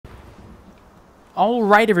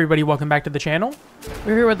Alright everybody, welcome back to the channel.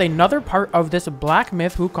 We're here with another part of this Black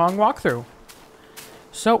Myth Wukong walkthrough.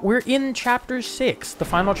 So we're in chapter 6, the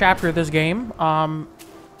final chapter of this game. I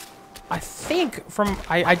think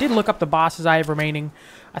I did look up the bosses I have remaining.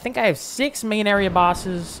 I think I have 6 main area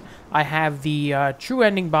bosses. I have the true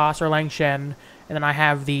ending boss, or Lang Shen, and then I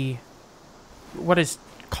have the, what is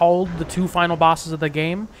called the 2 final bosses of the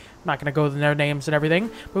game. I'm not going to go into their names and everything.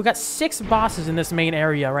 But we've got 6 bosses in this main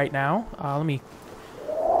area right now. Let me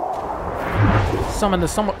summon the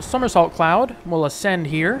Somersault Cloud. We'll ascend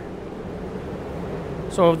here.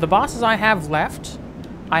 So of the bosses I have left,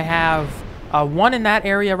 I have one in that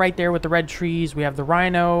area right there with the red trees. We have the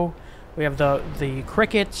Rhino. We have the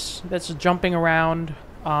crickets that's jumping around.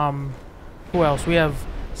 Who else? We have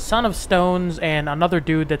Son of Stones and another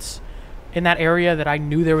dude that's in that area that I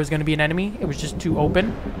knew there was going to be an enemy. It was just too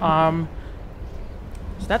open.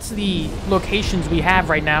 So that's the locations we have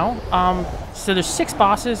right now. So there's 6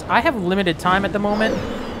 bosses. I have limited time at the moment,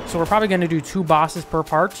 so we're probably going to do 2 bosses per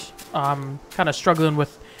part. Kind of struggling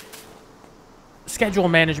with schedule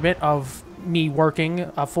management of me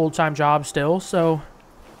working a full-time job still, so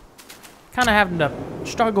kind of having to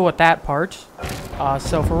struggle with that part.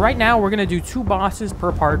 So for right now, we're going to do 2 bosses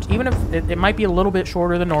per part, even if it might be a little bit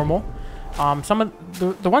shorter than normal. Some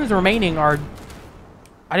of the ones remaining are,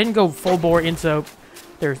 I didn't go full bore into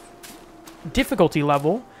their difficulty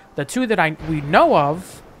level. The 2 that we know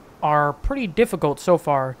of are pretty difficult so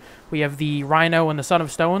far. We have the Rhino and the Son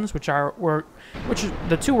of Stones, which is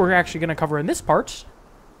the 2 we're actually going to cover in this part.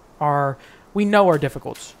 We know are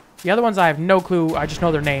difficult. The other ones I have no clue. I just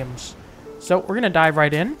know their names. So we're going to dive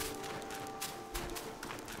right in.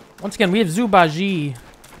 Once again, we have Zubaji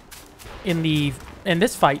in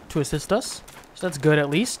this fight to assist us, so that's good at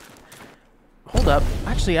least. Hold up,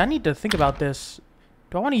 actually I need to think about this.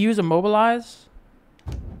 Do I want to use Immobilize?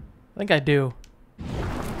 I think I do.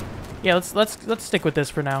 Yeah, let's stick with this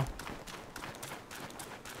for now.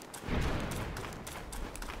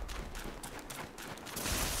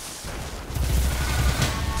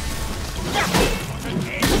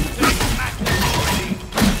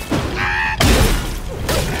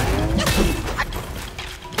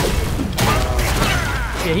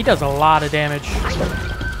 Yeah, he does a lot of damage.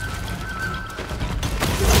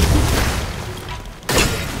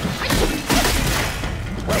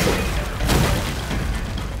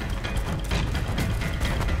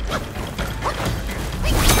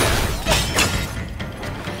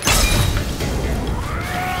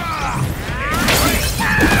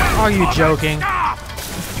 Are you joking?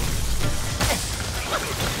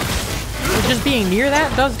 Just being near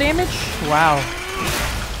that does damage? Wow.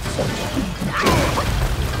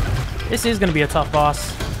 This is going to be a tough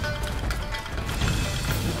boss.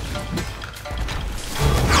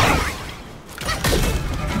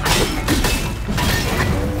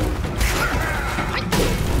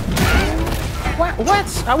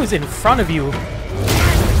 What? I was in front of you.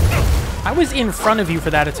 I was in front of you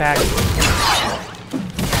for that attack.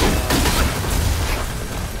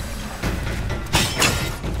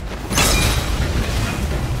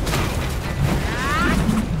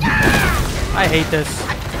 I hate this.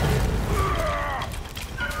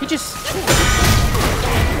 He just...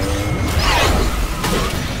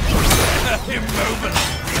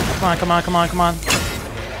 Come on, come on, come on, come on.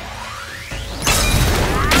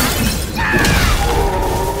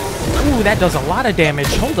 Ooh, that does a lot of damage.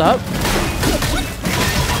 Hold up.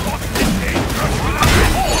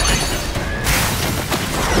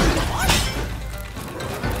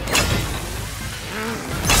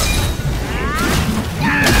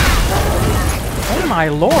 Oh my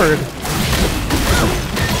lord.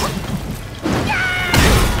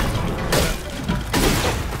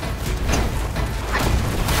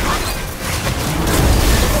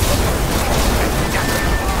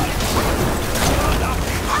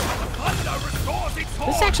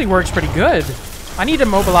 This actually works pretty good. I need to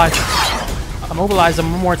immobilize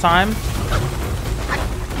him one more time.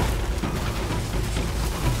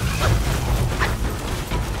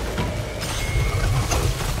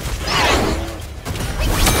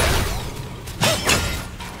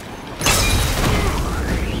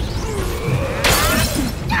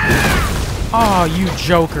 Oh, you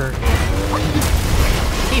joker.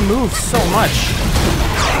 He moves so much.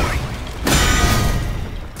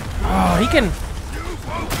 Oh, he can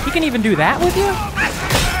even do that with you?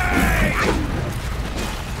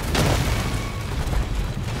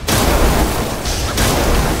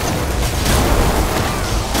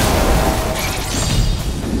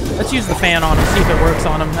 Let's use the fan on him, see if it works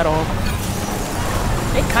on him at all.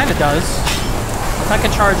 It kind of does. If I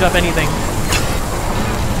can charge up anything.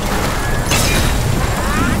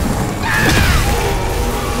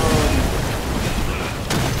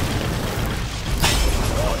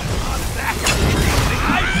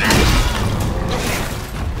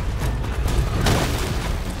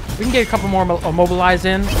 get a couple more immobilized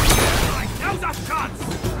in.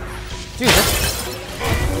 Dude, that's...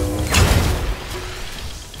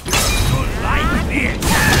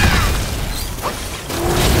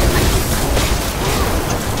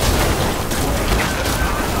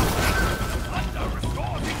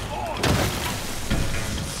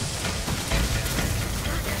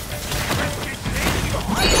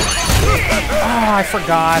 Oh, I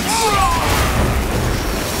forgot.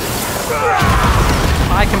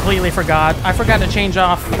 I completely forgot. I forgot to change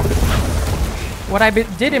off. What I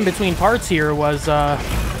did in between parts here was,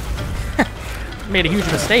 made a huge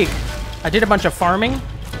mistake. I did a bunch of farming.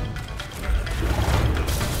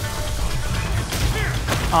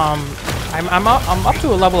 I'm up to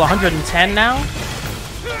a level 110 now.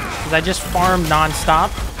 Because I just farmed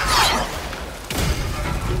non-stop.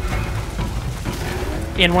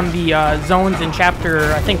 In one of the zones in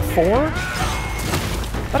chapter, I think, 4.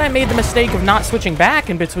 But I made the mistake of not switching back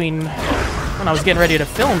in between when I was getting ready to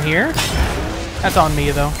film here. That's on me,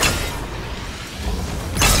 though.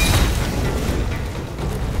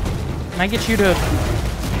 Can I get you to...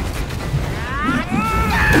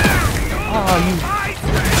 Oh,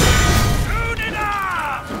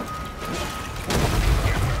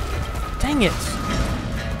 you... Dang it.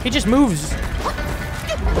 He just moves.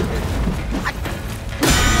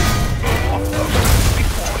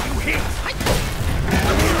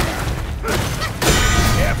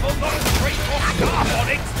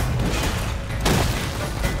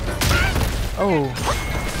 Oh.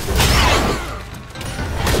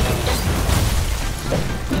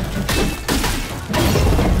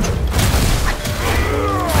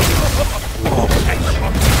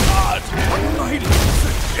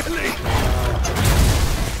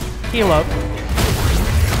 Heal up.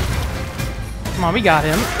 Come on, we got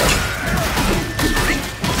him.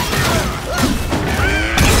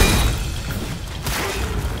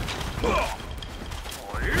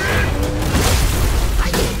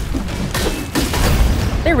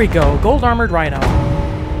 There we go, gold armored Rhino.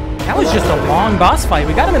 That was just a long boss fight.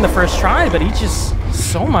 We got him in the first try, but he's just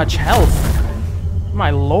so much health. My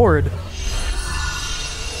lord.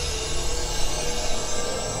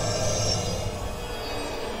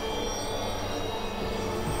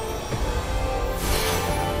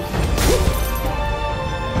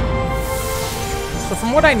 So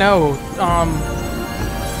from what I know,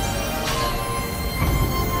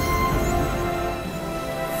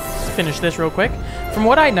 let's finish this real quick. From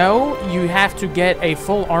what I know, you have to get a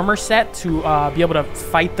full armor set to be able to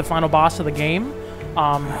fight the final boss of the game.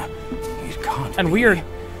 It can't and be. we are...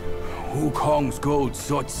 Wukong's gold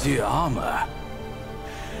sword armor.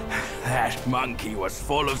 That monkey was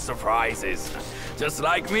full of surprises, just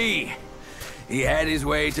like me. He had his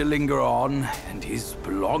way to linger on, and his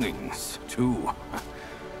belongings, too.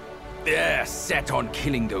 They're set on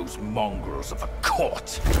killing those mongrels of a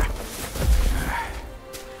court.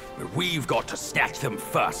 But we've got to snatch them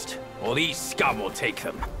first, or these scum will take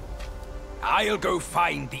them. I'll go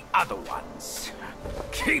find the other ones.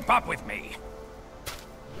 Keep up with me.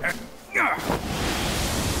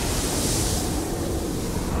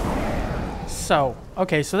 So,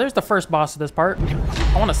 okay, so there's the first boss of this part.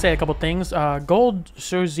 I want to say a couple things. Gold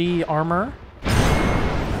Shozi armor.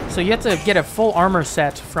 So you have to get a full armor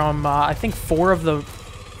set from, I think, 4 of the...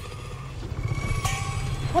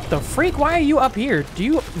 What the freak? Why are you up here? Do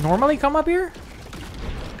you normally come up here?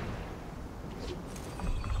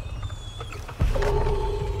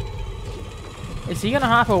 Is he gonna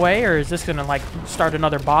hop away, or is this gonna, like, start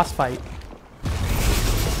another boss fight?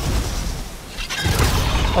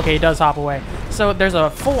 Okay, he does hop away. So there's a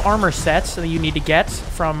full armor set that you need to get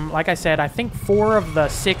from, like I said, I think 4 of the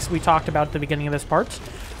 6 we talked about at the beginning of this part.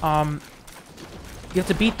 You have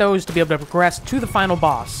to beat those to be able to progress to the final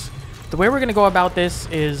boss. The way we're going to go about this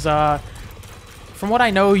is, from what I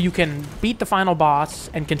know, you can beat the final boss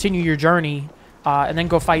and continue your journey, and then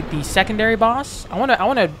go fight the secondary boss. I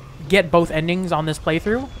want to get both endings on this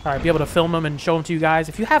playthrough. Be able to film them and show them to you guys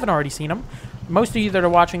if you haven't already seen them. Most of you that are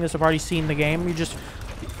watching this have already seen the game. You just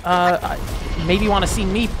maybe want to see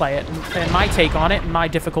me play it and my take on it and my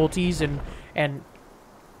difficulties and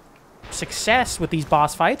success with these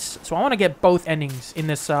boss fights. So I want to get both endings in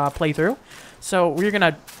this playthrough. So we're going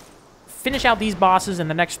to finish out these bosses in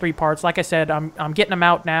the next 3 parts. Like I said, I'm getting them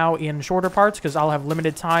out now in shorter parts because I'll have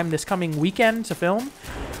limited time this coming weekend to film.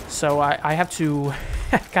 So I have to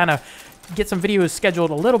kind of get some videos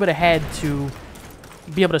scheduled a little bit ahead to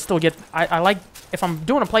be able to still get... I like... If I'm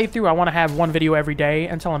doing a playthrough, I want to have 1 video every day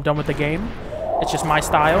until I'm done with the game. It's just my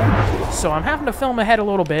style. So I'm having to film ahead a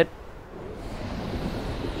little bit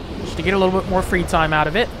just to get a little bit more free time out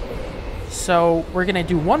of it. So we're going to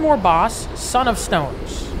do one more boss, Son of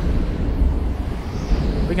Stones.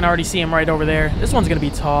 We can already see him right over there. This one's going to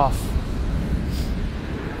be tough.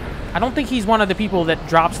 I don't think he's one of the people that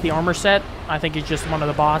drops the armor set. I think he's just one of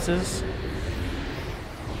the bosses.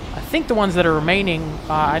 I think the ones that are remaining,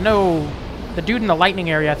 I know the dude in the lightning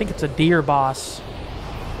area, I think it's a deer boss.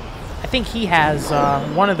 I think he has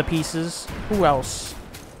one of the pieces. Who else?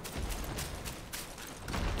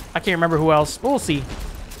 I can't remember who else, but we'll see.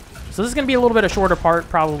 So this is going to be a little bit of shorter part,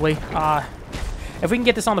 probably. If we can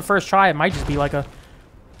get this on the first try, it might just be like a...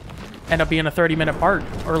 end up being a 30-minute part,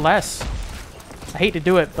 or less. I hate to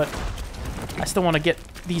do it, but I still want to get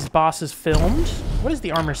these bosses filmed. What is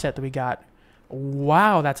the armor set that we got?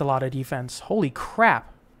 Wow, that's a lot of defense. Holy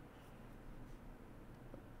crap.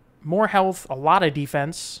 More health, a lot of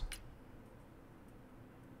defense.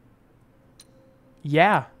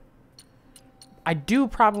 Yeah. I do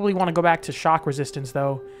probably want to go back to shock resistance,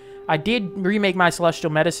 though. I did remake my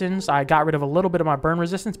celestial medicines. I got rid of a little bit of my burn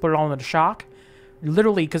resistance, put it all into shock.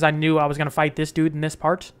 Literally because I knew I was going to fight this dude in this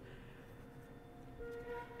part.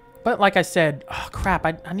 But like I said, oh crap,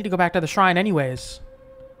 I need to go back to the shrine anyways.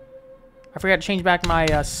 I forgot to change back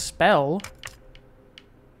my spell.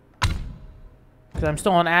 Because I'm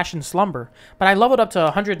still on Ashen Slumber. But I leveled up to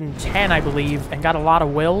 110, I believe, and got a lot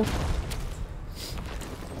of will.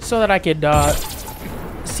 So that I could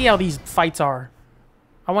see how these fights are.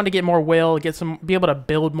 I wanted to get more will, be able to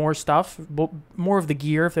build more stuff, more of the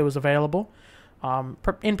gear if it was available.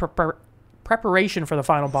 In preparation for the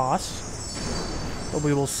final boss. But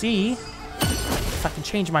we will see if I can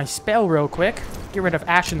change my spell real quick. Get rid of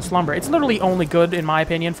Ashen Slumber. It's literally only good, in my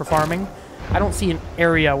opinion, for farming. I don't see an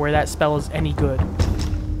area where that spell is any good.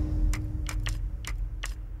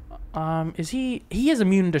 Is he... He is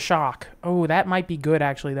immune to shock. Oh, that might be good,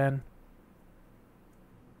 actually, then.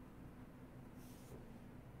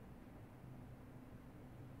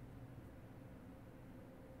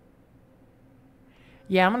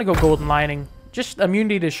 Yeah, I'm going to go Golden Lining. Just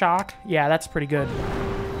immunity to shock. Yeah, that's pretty good.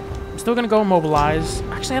 I'm still going to go Immobilize.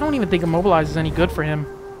 Actually, I don't even think Immobilize is any good for him.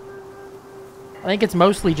 I think it's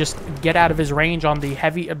mostly just get out of his range on the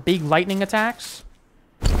heavy, big lightning attacks.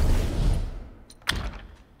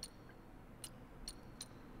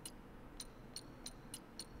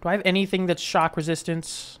 Do I have anything that's shock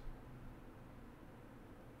resistance?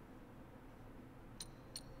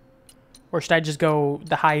 Or should I just go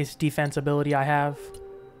the highest defense ability I have?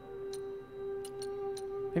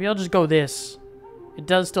 Maybe I'll just go this. It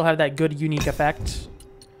does still have that good unique effect.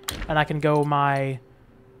 And I can go my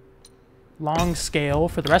long scale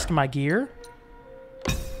for the rest of my gear.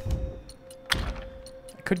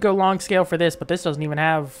 I could go long scale for this, but this doesn't even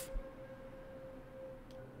have...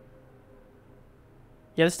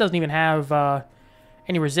 Yeah, this doesn't even have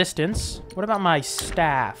any resistance. What about my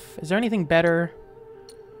staff? Is there anything better?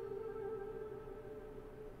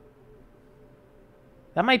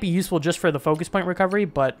 That might be useful just for the focus point recovery,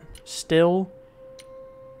 but still...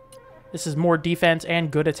 This is more defense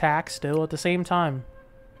and good attack still at the same time.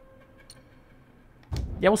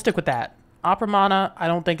 Yeah, we'll stick with that. Opera Mana, I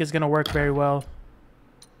don't think is going to work very well.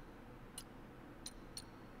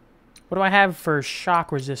 What do I have for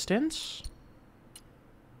shock resistance?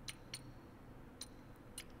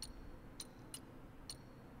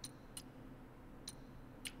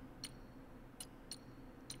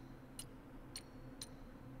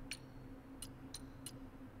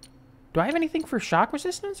 Do I have anything for shock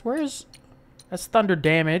resistance? Where is... That's thunder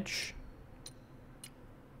damage.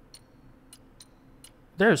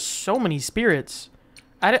 There's so many spirits.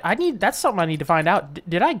 I need... That's something I need to find out.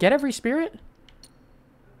 Did I get every spirit?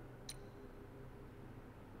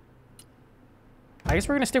 I guess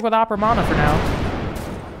we're going to stick with Opera Mana for now.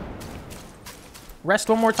 Rest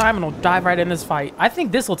one more time and we'll dive right in this fight. I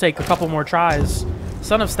think this will take a couple more tries.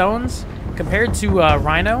 Son of Stones, compared to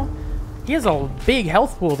Rhino... He has a big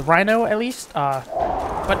health pool, the Rhino, at least. But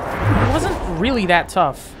it wasn't really that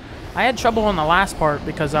tough. I had trouble on the last part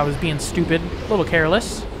because I was being stupid, a little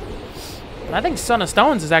careless. But I think Son of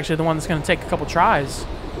Stones is actually the one that's going to take a couple tries.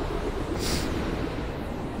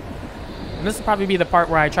 And this will probably be the part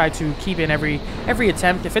where I try to keep in every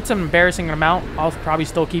attempt. If it's an embarrassing amount, I'll probably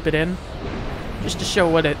still keep it in. Just to show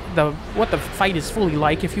what the fight is fully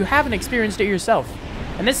like if you haven't experienced it yourself.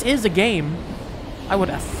 And this is a game I would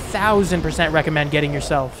 1000% recommend getting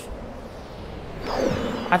yourself.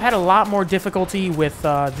 I've had a lot more difficulty with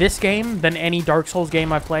this game than any Dark Souls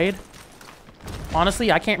game I've played. Honestly,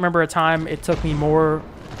 I can't remember a time it took me more...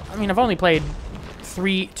 I mean, I've only played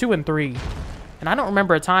 2 and 3. And I don't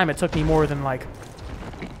remember a time it took me more than, like,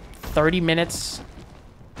 30 minutes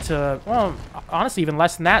to... Well, honestly, even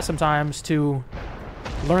less than that sometimes to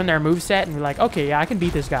learn their moveset and be like, okay, yeah, I can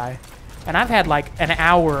beat this guy. And I've had, like, an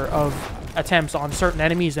hour of attempts on certain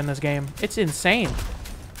enemies in this game. It's insane.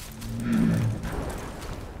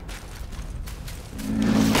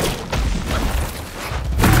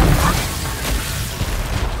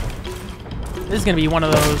 This is gonna be one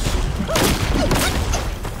of those.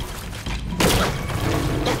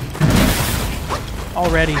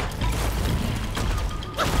 Already.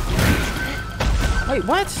 Wait,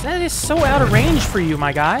 what? That is so out of range for you,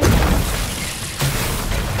 my guy.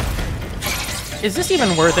 Is this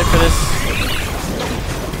even worth it for this?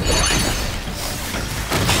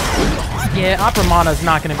 Yeah, Opera Mana is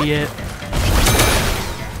not going to be it.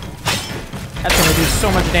 That's going to do so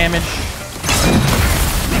much damage.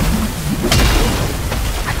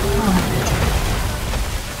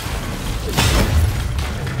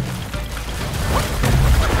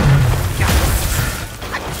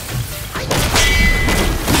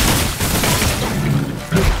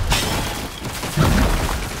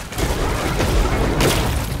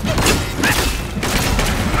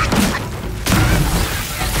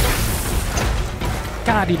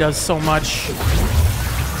 God, he does so much.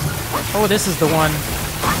 Oh, this is the one.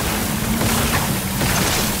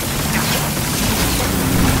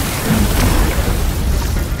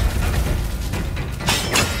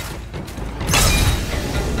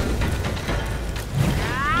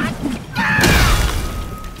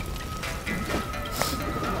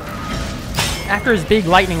 After his big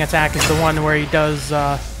lightning attack is the one where he does,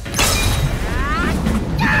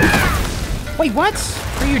 Wait, what?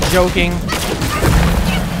 Are you joking?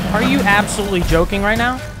 Are you absolutely joking right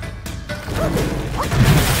now? I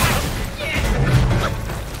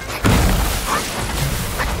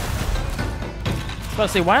was about to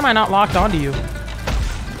say, why am I not locked onto you?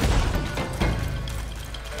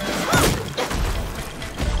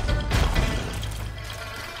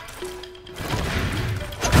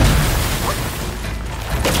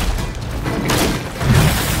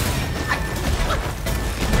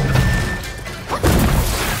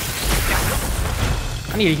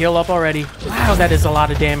 I need to heal up already. Wow, that is a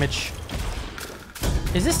lot of damage.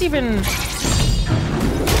 Is this even...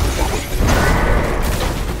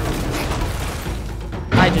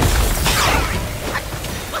 I just...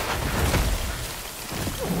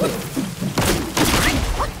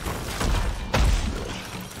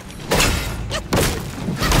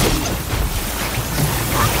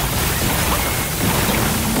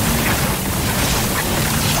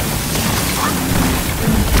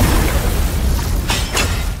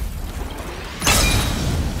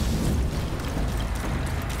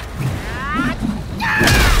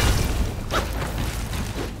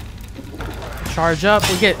 Charge up.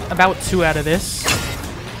 We'll get about 2 out of this. Do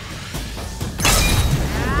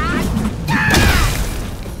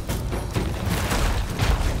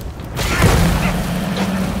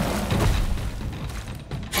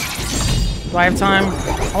I have time?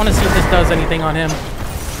 I want to see if this does anything on him.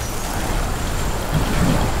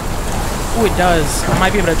 Oh, it does. I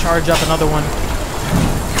might be able to charge up another one.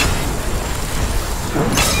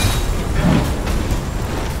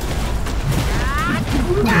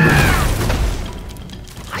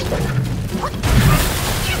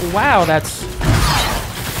 Wow, that's...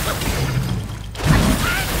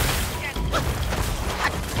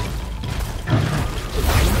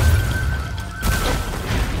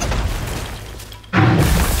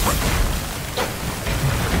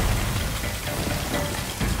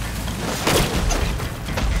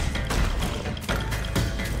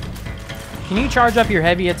 Can you charge up your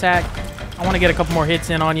heavy attack? I want to get a couple more hits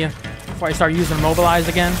in on you before I start using Mobilize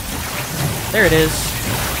again. There it is.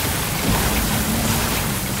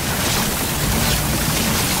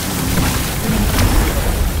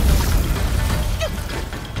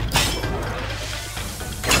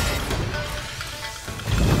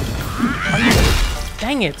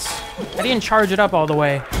 Dang it. I didn't charge it up all the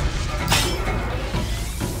way.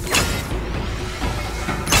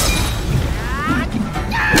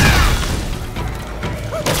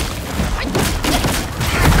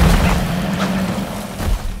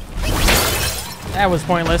 That was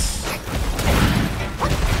pointless.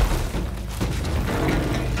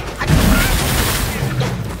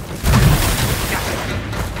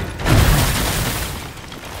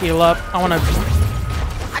 Heal up. I want to...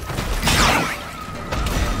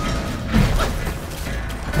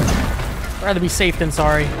 Rather be safe than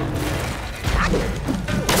sorry.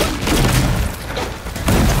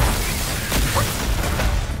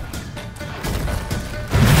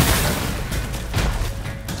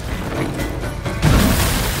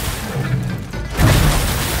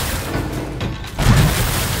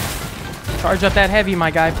 Charge up that heavy, my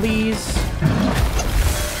guy, please.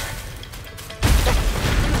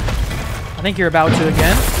 I think you're about to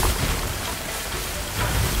again.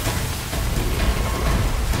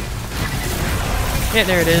 Yeah,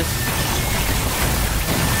 there it is.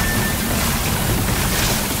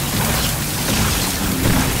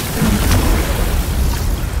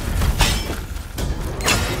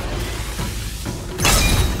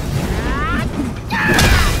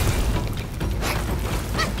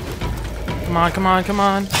 Come on, come on, come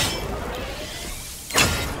on.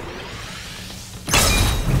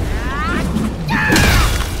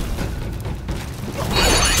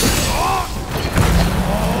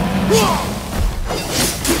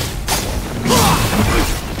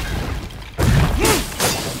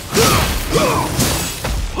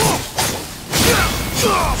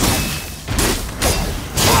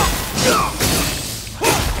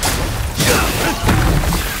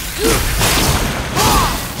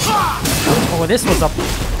 Oh, this was up.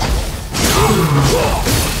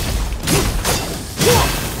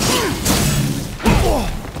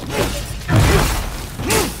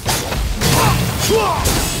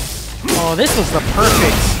 Oh, this was the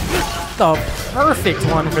perfect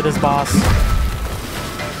one for this boss.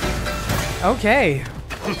 Okay.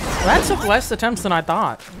 That took less attempts than I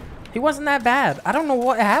thought. He wasn't that bad. I don't know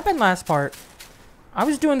what happened last part. I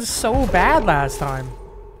was doing so bad last time.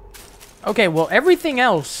 Okay, well, everything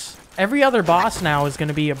else, every other boss now is going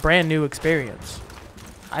to be a brand new experience.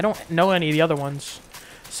 I don't know any of the other ones.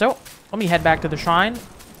 So, let me head back to the shrine.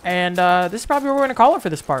 And this is probably where we're going to call it for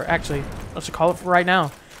this part, actually. Let's just call it for right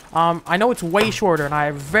now. I know it's way shorter, and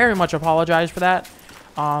I very much apologize for that.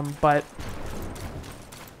 But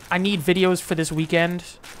I need videos for this weekend.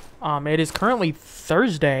 It is currently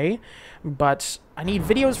Thursday, but I need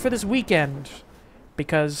videos for this weekend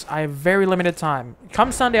because I have very limited time.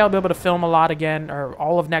 Come Sunday, I'll be able to film a lot again, or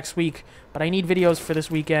all of next week, but I need videos for this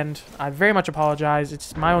weekend. I very much apologize.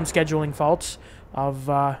 It's my own scheduling faults of,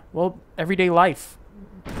 well, everyday life.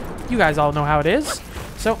 You guys all know how it is.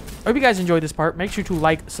 So, I hope you guys enjoyed this part. Make sure to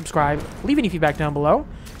like, subscribe, leave any feedback down below.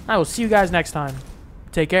 I will see you guys next time.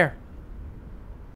 Take care.